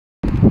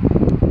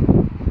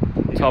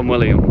Tom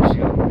Williams.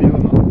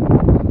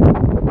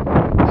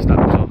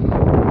 Steps up.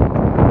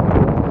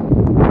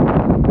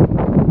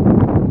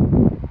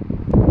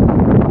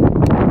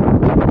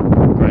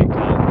 Great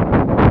goal.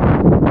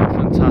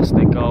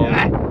 Fantastic goal.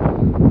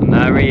 And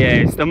there he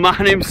is, the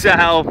man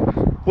himself.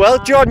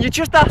 Well, John, you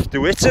just have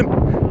to hit him.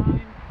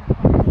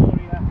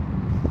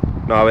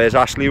 Now here's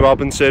Ashley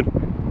Robinson.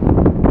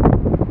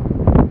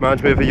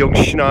 Reminds me of a young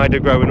Schneider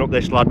growing up,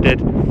 this lad did.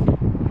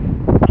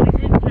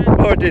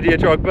 Or did he,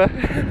 Drogba?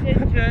 He's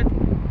injured.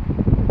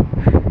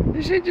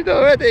 He's injured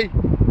already?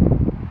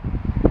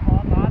 Come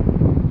on, lad.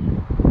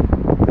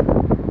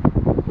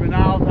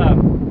 Ronaldo.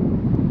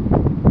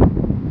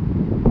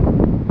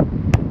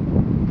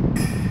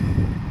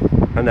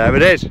 And there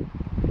it is.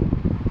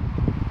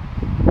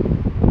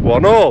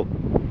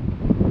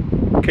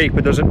 1-1.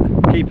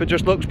 Keeper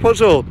just looks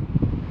puzzled.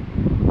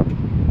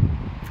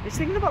 He's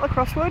thinking about the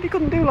crossword he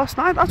couldn't do last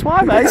night, that's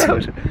why, mate.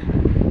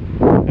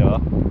 Yeah.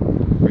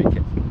 Free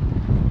kick.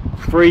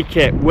 Free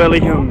kick,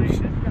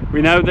 Williams.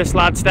 We know this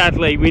lad's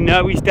deadly, we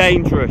know he's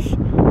dangerous.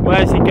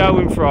 Where's he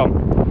going from?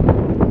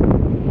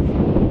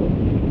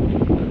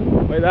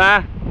 Wait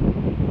there.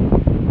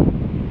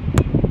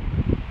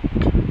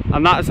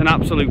 And that is an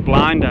absolute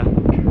blinder.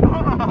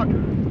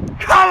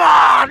 Come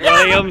on!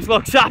 Williams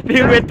looks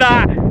happy with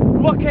that.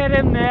 Look at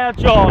him there,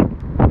 John.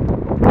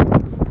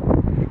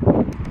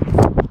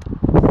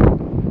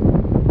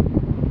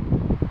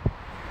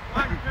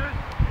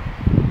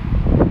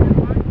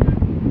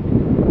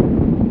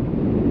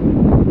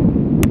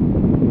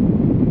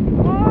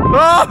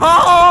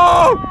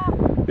 Oh!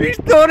 He's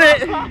done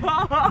it!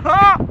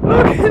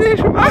 Look at this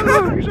man,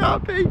 looks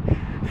happy.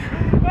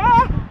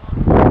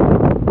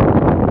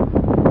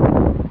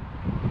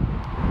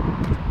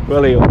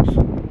 Williams.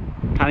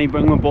 Can he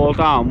bring the ball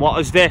down? What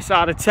is this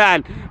out of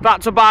 10?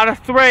 That's about a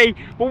 3.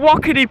 But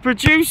what can he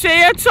produce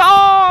here?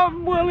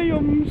 Tom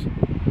Williams.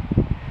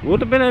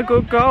 Would have been a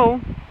good goal.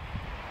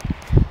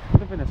 Would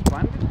have been a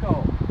splendid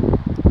goal.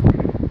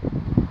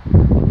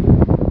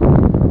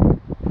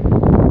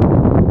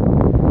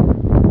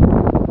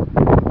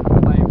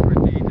 Playing for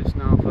Adidas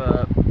now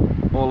for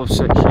all of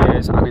 6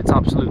 years, and it's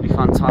absolutely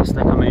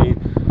fantastic. I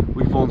mean,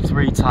 we've won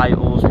 3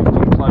 titles, we've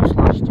come close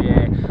last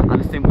year, and I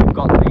think we've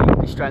got the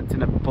strength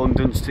and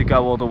abundance to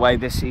go all the way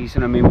this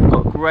season. I mean, we've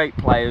got great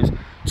players,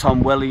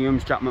 Tom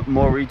Williams, Jack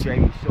McMurray,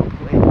 Jamie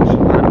Suckley,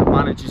 and the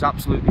manager's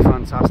absolutely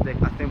fantastic.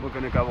 I think we're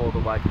going to go all the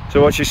way.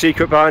 So what's your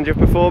secret behind your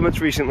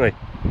performance recently?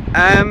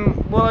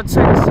 Well, I'd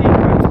say the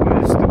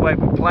secret was the way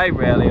we play,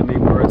 really. I mean,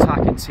 we're an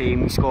attacking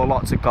team, we score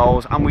lots of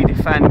goals, and we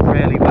defend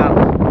really well.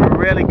 We're a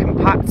really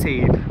compact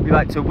team. We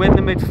like to win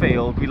the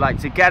midfield, we like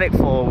to get it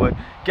forward,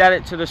 get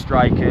it to the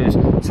strikers,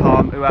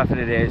 Tom, whoever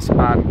it is,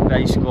 and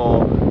they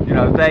score. You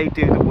know, they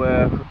do the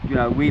work, you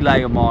know, we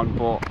lay them on.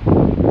 But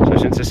so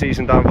since the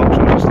season down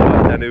Vauxhall just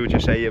started, then who would you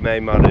say your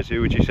main man is?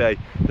 Who would you say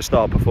the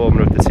star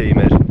performer of the team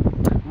is?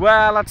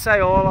 Well, I'd say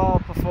all our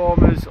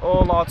performers,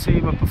 all our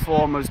team of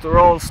performers, they're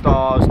all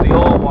stars, they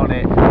all want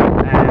it.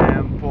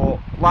 But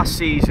last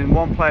season,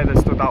 one player that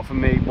stood out for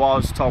me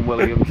was Tom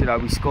Williams. You know,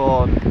 he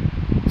scored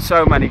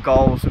so many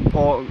goals,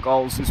 important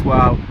goals as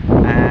well,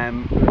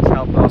 which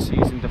helped our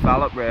season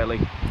develop, really.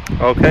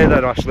 Okay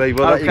then, Ashley,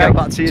 we'll let you get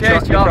back to your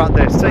Cheers,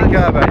 practice. Take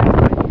care,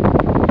 mate.